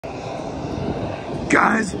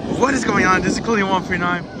Guys, what is going on? This is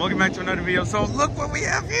Clean139. Welcome back to another video. So look what we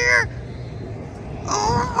have here.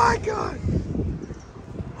 Oh my god.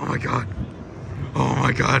 Oh my god. Oh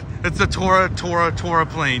my god. It's the TORA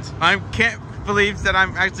planes. I can't believe that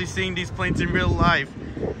I'm actually seeing these planes in real life.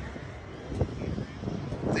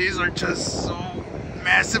 These are just so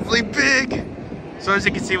massively big. So as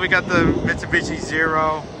you can see, we got the Mitsubishi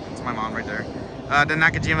Zero. It's my mom right there. The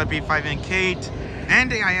Nakajima B5N Kate. And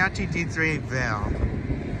the Ayachi D3 Val.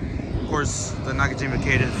 Of course, the Nakajima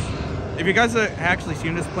Kate is... If you guys have actually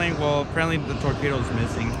seen this plane, well, apparently the torpedo is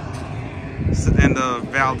missing. And the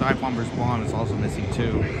Val dive bomber's bomb is also missing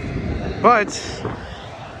too. But...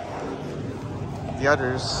 the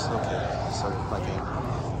others... Okay, sorry, okay.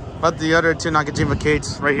 But the other two Nakajima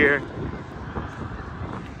Kates right here.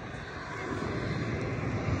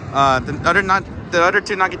 The other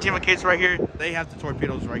two Nakajima Kates right here, they have the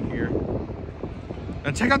torpedoes right here. Now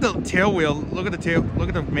check out the tail wheel. Look at the tail. Look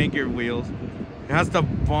at the main gear wheels. It has the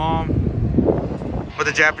bomb with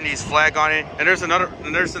the Japanese flag on it. And there's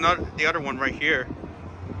the other one right here.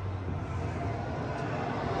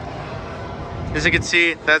 As you can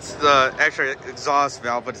see, that's the extra exhaust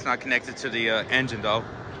valve, but it's not connected to the engine though.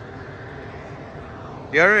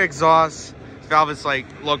 The other exhaust valve is like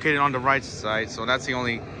located on the right side, so that's the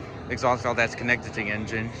only exhaust valve that's connected to the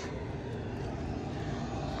engine.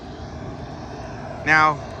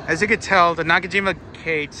 Now, as you can tell, the Nakajima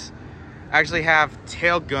Kates actually have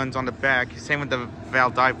tail guns on the back. Same with the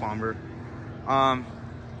Val dive bomber.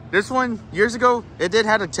 This one, years ago, it did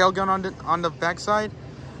have a tail gun on the back side.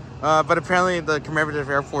 But apparently the Commemorative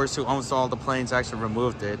Air Force, who owns all the planes, actually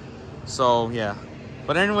removed it. So, yeah.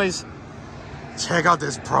 But anyways, check out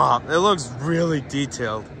this prop. It looks really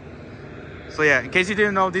detailed. So, yeah, in case you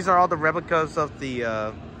didn't know, these are all the replicas of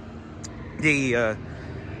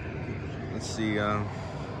let's see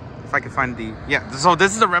if I can find the... Yeah, so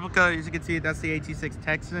this is a replica. As you can see, that's the AT-6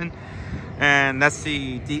 Texan. And that's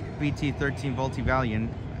the BT-13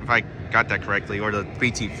 Multi-Valiant, if I got that correctly, or the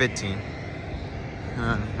BT-15.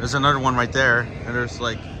 There's another one right there, and there's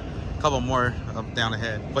like a couple more up down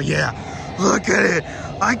ahead. But yeah, look at it.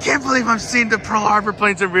 I can't believe I'm seeing the Pearl Harbor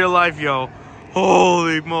planes in real life, yo.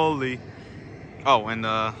 Holy moly. Oh, and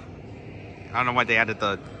I don't know why they added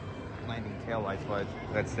the landing tail lights, but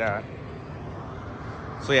that's that.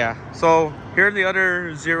 So yeah, so here are the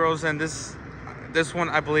other Zeros, and this one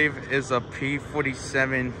I believe is a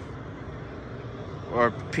P-47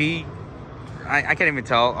 or I can't even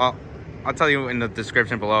tell. I'll tell you in the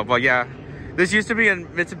description below. But yeah, this used to be a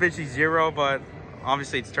Mitsubishi Zero, but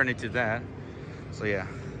obviously it's turned into that. So yeah.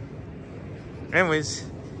 Anyways,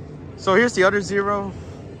 so here's the other Zero.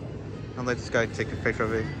 I'll let this guy take a picture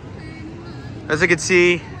of it. As you can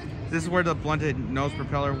see, this is where the blunted nose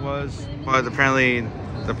propeller was, but apparently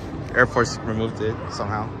the Air Force removed it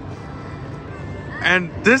somehow.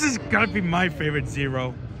 And this is gotta be my favorite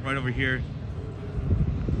Zero right over here.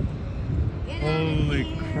 Holy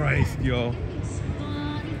Christ, yo.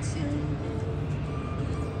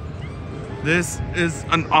 This is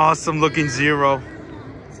an awesome looking Zero.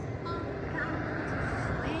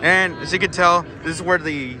 And as you can tell, this is where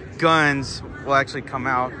the guns will actually come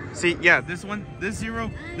out. See, yeah, this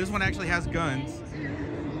Zero, this one actually has guns.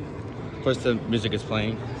 Of course, the music is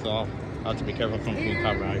playing, so I'll have to be careful from being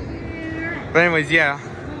copyrighted. But anyways, yeah.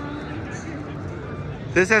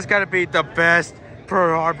 This has got to be the best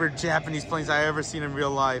Pearl Harbor Japanese planes I've ever seen in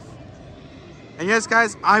real life. And yes,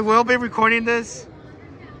 guys, I will be recording this.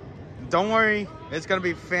 Don't worry, it's going to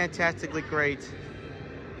be fantastically great.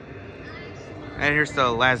 And here's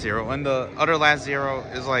the last Zero. And the other last Zero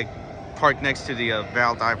is like parked next to the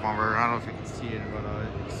Val dive bomber. I don't know if you can see it, but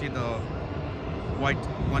you can see the white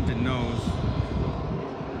blunted nose.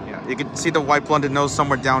 Yeah, you can see the white blunted nose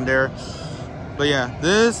somewhere down there. But yeah,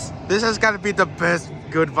 this has got to be the best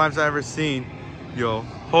good vibes I've ever seen. Yo,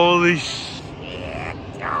 holy shit.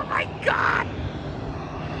 Oh my god.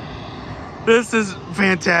 This is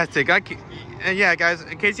fantastic. And yeah, guys,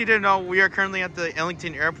 in case you didn't know, we are currently at the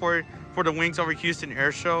Ellington Airport for the Wings Over Houston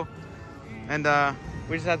Air Show. And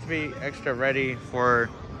we just have to be extra ready for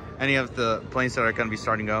any of the planes that are going to be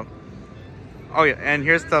starting up. Oh yeah, and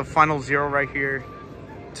here's the final Zero right here.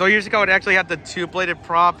 So years ago, it actually had the two-bladed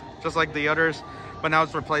prop, just like the others, but now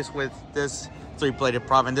it's replaced with this three-bladed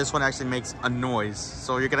prop, and this one actually makes a noise.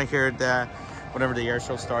 So you're gonna hear that whenever the air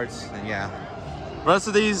show starts, and yeah. The rest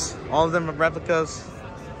of these, all of them are replicas.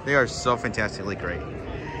 They are so fantastically great.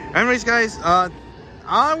 Anyways, guys,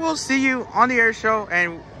 I will see you on the air show,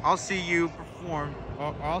 and I'll see you perform.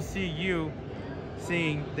 I'll see you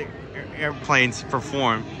seeing the airplanes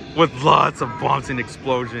perform with lots of bombs and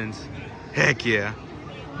explosions. Heck yeah.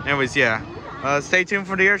 Anyways, yeah. Stay tuned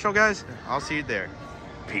for the air show, guys. I'll see you there.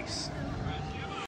 Peace.